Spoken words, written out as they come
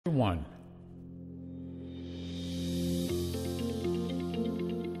1.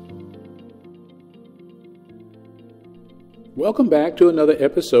 Welcome back to another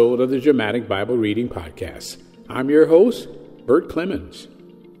episode of the Dramatic Bible Reading Podcast. I'm your host, Bert Clemens.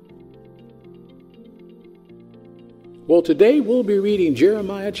 Well, today we'll be reading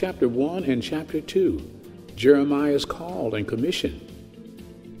Jeremiah chapter 1 and chapter 2, Jeremiah's call and commission,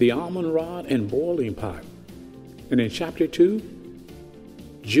 the almond rod and boiling pot, and in chapter 2,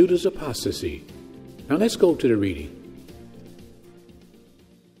 Judah's apostasy. Now let's go to the reading.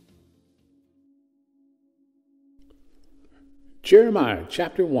 Jeremiah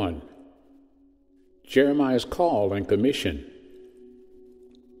chapter 1. Jeremiah's call and commission.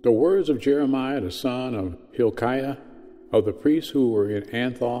 The words of Jeremiah the son of Hilkiah, of the priests who were in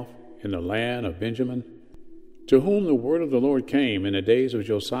Anathoth in the land of Benjamin, to whom the word of the Lord came in the days of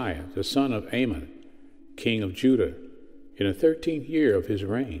Josiah the son of Amon, king of Judah, in the 13th year of his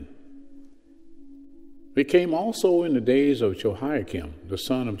reign. It came also in the days of Jehoiakim, the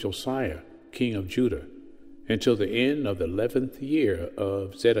son of Josiah, king of Judah, until the end of the 11th year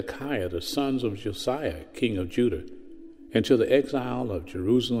of Zedekiah, the sons of Josiah, king of Judah, until the exile of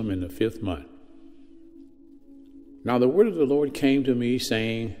Jerusalem in the 5th month. Now the word of the Lord came to me,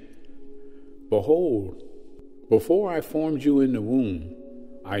 saying, Behold, before I formed you in the womb,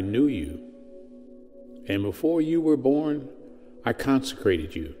 I knew you. And before you were born, I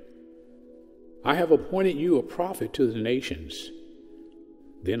consecrated you. I have appointed you a prophet to the nations.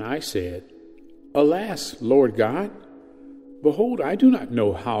 Then I said, Alas, Lord God, behold, I do not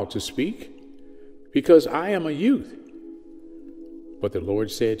know how to speak, because I am a youth. But the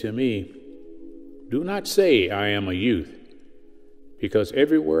Lord said to me, Do not say I am a youth, because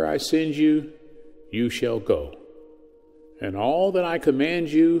everywhere I send you, you shall go, and all that I command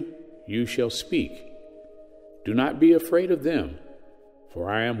you, you shall speak. Do not be afraid of them, for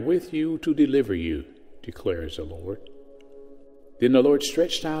I am with you to deliver you, declares the Lord. Then the Lord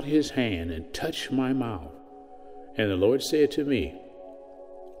stretched out his hand and touched my mouth. And the Lord said to me,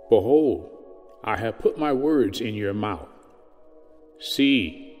 Behold, I have put my words in your mouth.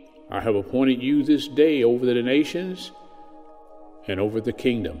 See, I have appointed you this day over the nations and over the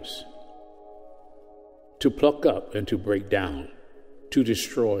kingdoms, to pluck up and to break down, to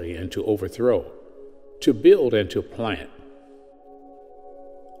destroy and to overthrow, to build and to plant.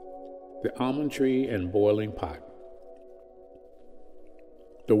 The almond tree and boiling pot.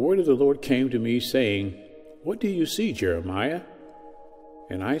 The word of the Lord came to me, saying, What do you see, Jeremiah?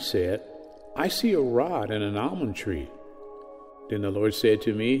 And I said, I see a rod and an almond tree. Then the Lord said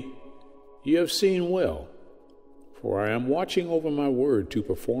to me, You have seen well, for I am watching over my word to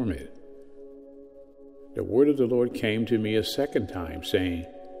perform it. The word of the Lord came to me a second time, saying,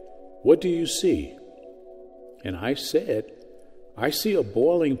 What do you see? And I said, I see a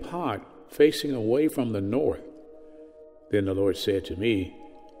boiling pot facing away from the north. Then the Lord said to me,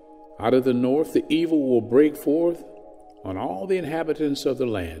 Out of the north the evil will break forth on all the inhabitants of the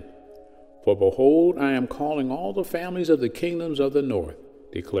land. For behold, I am calling all the families of the kingdoms of the north,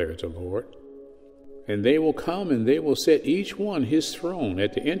 declares the Lord. And they will come, and they will set each one his throne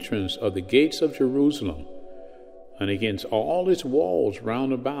at the entrance of the gates of Jerusalem, and against all its walls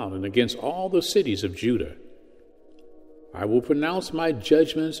round about, and against all the cities of Judah. I will pronounce my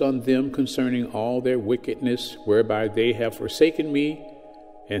judgments on them concerning all their wickedness, whereby they have forsaken me,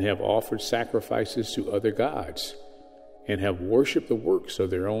 and have offered sacrifices to other gods, and have worshipped the works of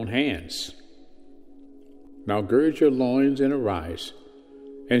their own hands. Now gird your loins and arise,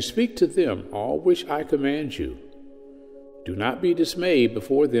 and speak to them all which I command you. Do not be dismayed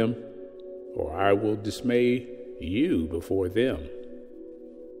before them, or I will dismay you before them.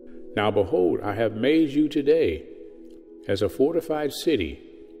 Now behold, I have made you today as a fortified city,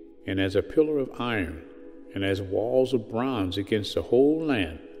 and as a pillar of iron, and as walls of bronze against the whole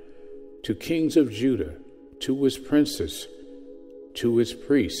land, to kings of Judah, to its princes, to its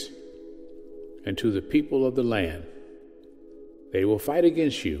priests, and to the people of the land. They will fight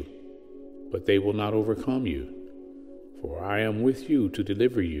against you, but they will not overcome you, for I am with you to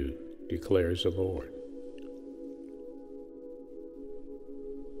deliver you, declares the Lord.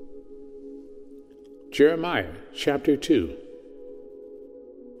 Jeremiah chapter 2.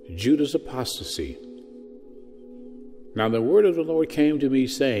 Judah's apostasy. Now the word of the Lord came to me,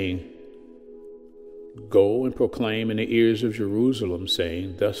 saying, Go and proclaim in the ears of Jerusalem,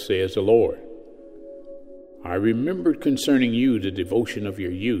 saying, Thus says the Lord, I remembered concerning you the devotion of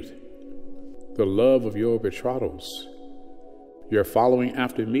your youth, the love of your betrothals, your following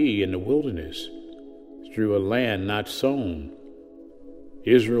after me in the wilderness, through a land not sown.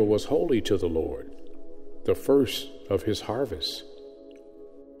 Israel was holy to the Lord, the first of his harvest.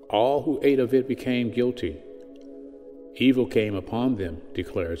 all who ate of it became guilty. Evil came upon them,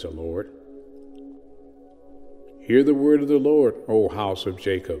 declares the Lord. Hear the word of the Lord, O house of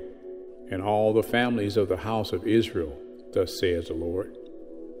Jacob, and all the families of the house of Israel, thus says the Lord.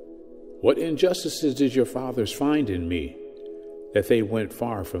 What injustices did your fathers find in me, that they went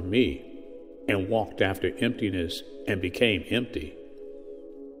far from me, and walked after emptiness, and became empty?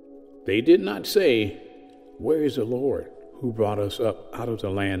 They did not say, Where is the Lord, who brought us up out of the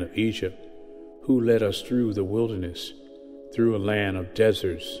land of Egypt, who led us through the wilderness, through a land of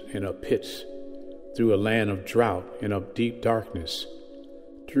deserts and of pits, through a land of drought and of deep darkness,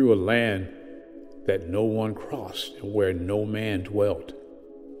 through a land that no one crossed and where no man dwelt.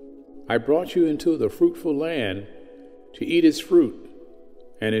 I brought you into the fruitful land to eat its fruit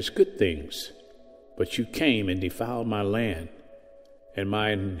and its good things, but you came and defiled my land, and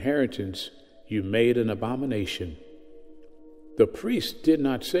my inheritance you made an abomination. The priests did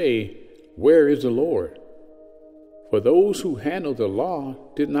not say, Where is the Lord? For those who handled the law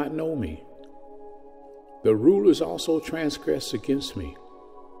did not know me. The rulers also transgressed against me,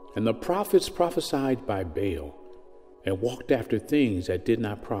 and the prophets prophesied by Baal, and walked after things that did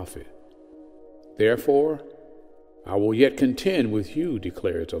not profit. Therefore, I will yet contend with you,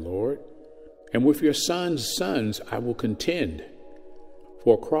 declares the Lord, and with your sons' sons I will contend.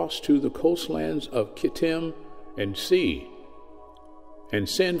 For cross to the coastlands of Kittim and see, and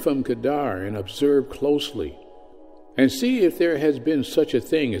send from Kedar, and observe closely, and see if there has been such a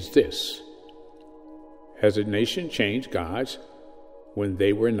thing as this. Has a nation changed gods when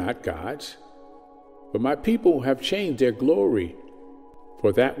they were not gods? But my people have changed their glory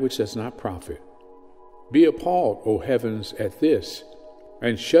for that which does not profit. Be appalled, O heavens, at this,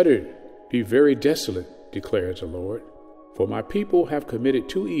 and shudder, be very desolate, declares the Lord. For my people have committed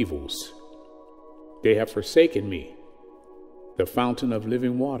two evils. They have forsaken me, the fountain of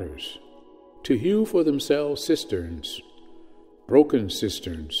living waters, to hew for themselves cisterns, broken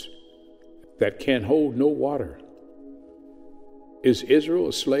cisterns, that can hold no water. Is Israel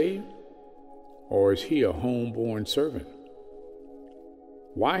a slave, or is he a home-born servant?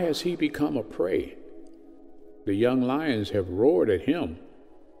 Why has he become a prey? The young lions have roared at him.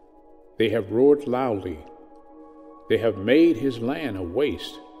 They have roared loudly. They have made his land a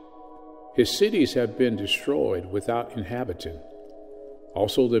waste. His cities have been destroyed without inhabitant.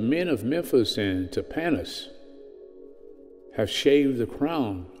 Also the men of Memphis and Tapanhes have shaved the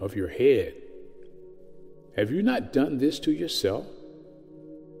crown of your head. Have you not done this to yourself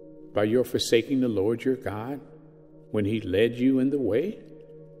by your forsaking the Lord your God when he led you in the way?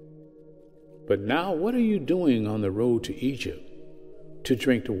 But now what are you doing on the road to Egypt, to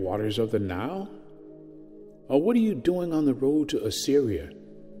drink the waters of the Nile? Or what are you doing on the road to Assyria,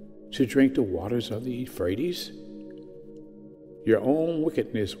 to drink the waters of the Euphrates? Your own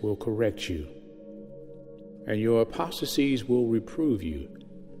wickedness will correct you, and your apostasies will reprove you.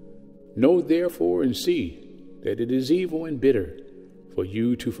 Know therefore and see that it is evil and bitter for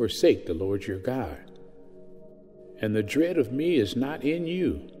you to forsake the Lord your God. And the dread of me is not in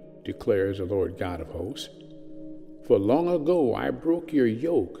you, declares the Lord God of hosts. For long ago I broke your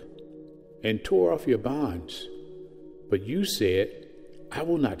yoke and tore off your bonds. But you said, I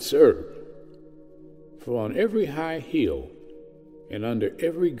will not serve. For on every high hill and under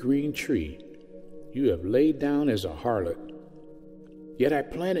every green tree you have laid down as a harlot. Yet I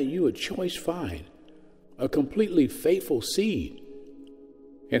planted you a choice vine, a completely faithful seed.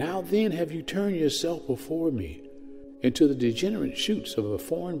 And how then have you turned yourself before me into the degenerate shoots of a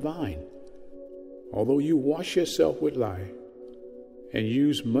foreign vine, although you wash yourself with lye and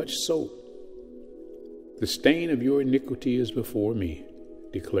use much soap? The stain of your iniquity is before me,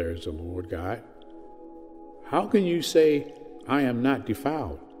 declares the Lord God. How can you say, I am not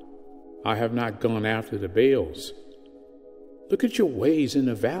defiled? I have not gone after the Baals. Look at your ways in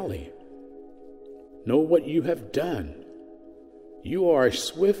the valley. Know what you have done. You are a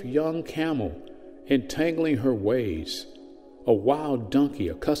swift young camel entangling her ways, a wild donkey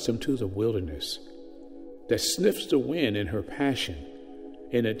accustomed to the wilderness, that sniffs the wind in her passion.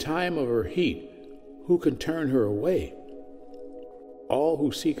 In the time of her heat, who can turn her away? All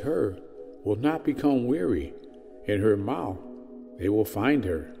who seek her will not become weary. In her mouth they will find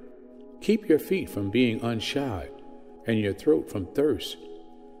her. Keep your feet from being unshod, and your throat from thirst.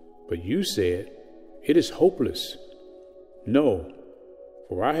 But you said, it is hopeless. No,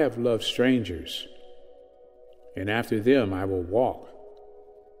 for I have loved strangers, and after them I will walk.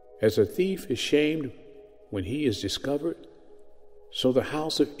 As a thief is shamed when he is discovered, so the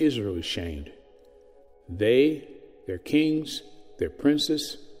house of Israel is shamed. They, their kings, their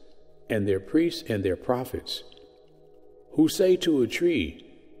princes, and their priests and their prophets, who say to a tree,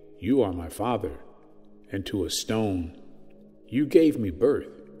 You are my father, and to a stone you gave me birth.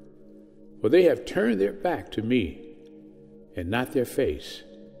 For they have turned their back to me, and not their face.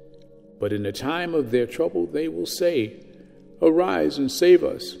 But in the time of their trouble they will say, Arise and save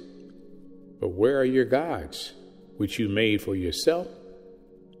us. But where are your gods, which you made for yourself?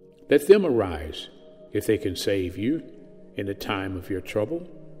 Let them arise, if they can save you in the time of your trouble.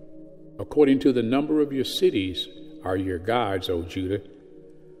 According to the number of your cities are your gods, O Judah.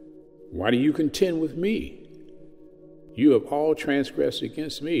 Why do you contend with me? You have all transgressed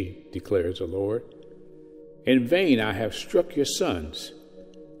against me, declares the Lord. In vain I have struck your sons.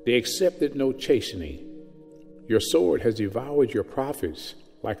 They accepted no chastening. Your sword has devoured your prophets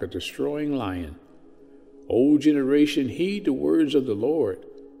like a destroying lion. O generation, heed the words of the Lord.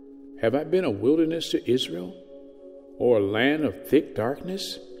 Have I been a wilderness to Israel, or a land of thick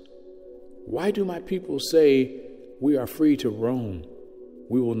darkness? Why do my people say, We are free to roam?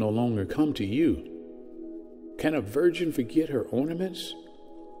 We will no longer come to you. Can a virgin forget her ornaments,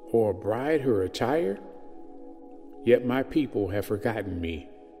 or a bride her attire? Yet my people have forgotten me,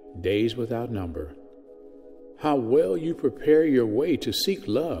 days without number. How well you prepare your way to seek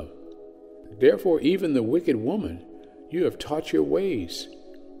love. Therefore even the wicked woman you have taught your ways.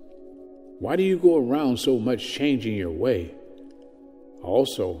 Why do you go around so much changing your way?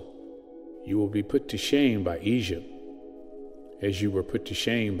 Also, you will be put to shame by Egypt, as you were put to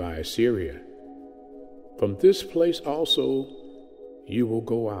shame by Assyria. From this place also you will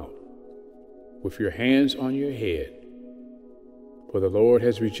go out, with your hands on your head. For the Lord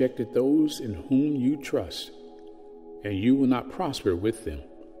has rejected those in whom you trust, and you will not prosper with them.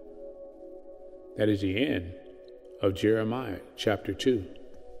 That is the end of Jeremiah chapter 2.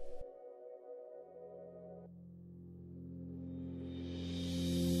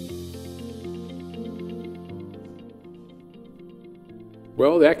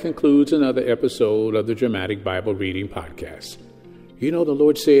 Well, that concludes another episode of the Dramatic Bible Reading Podcast. You know, the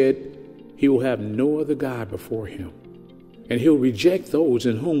Lord said he will have no other God before him, and he'll reject those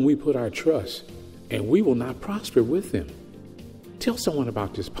in whom we put our trust, and we will not prosper with them. Tell someone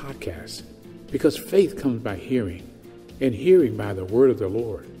about this podcast, because faith comes by hearing, and hearing by the word of the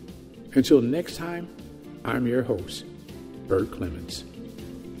Lord. Until next time, I'm your host, Bert Clemens.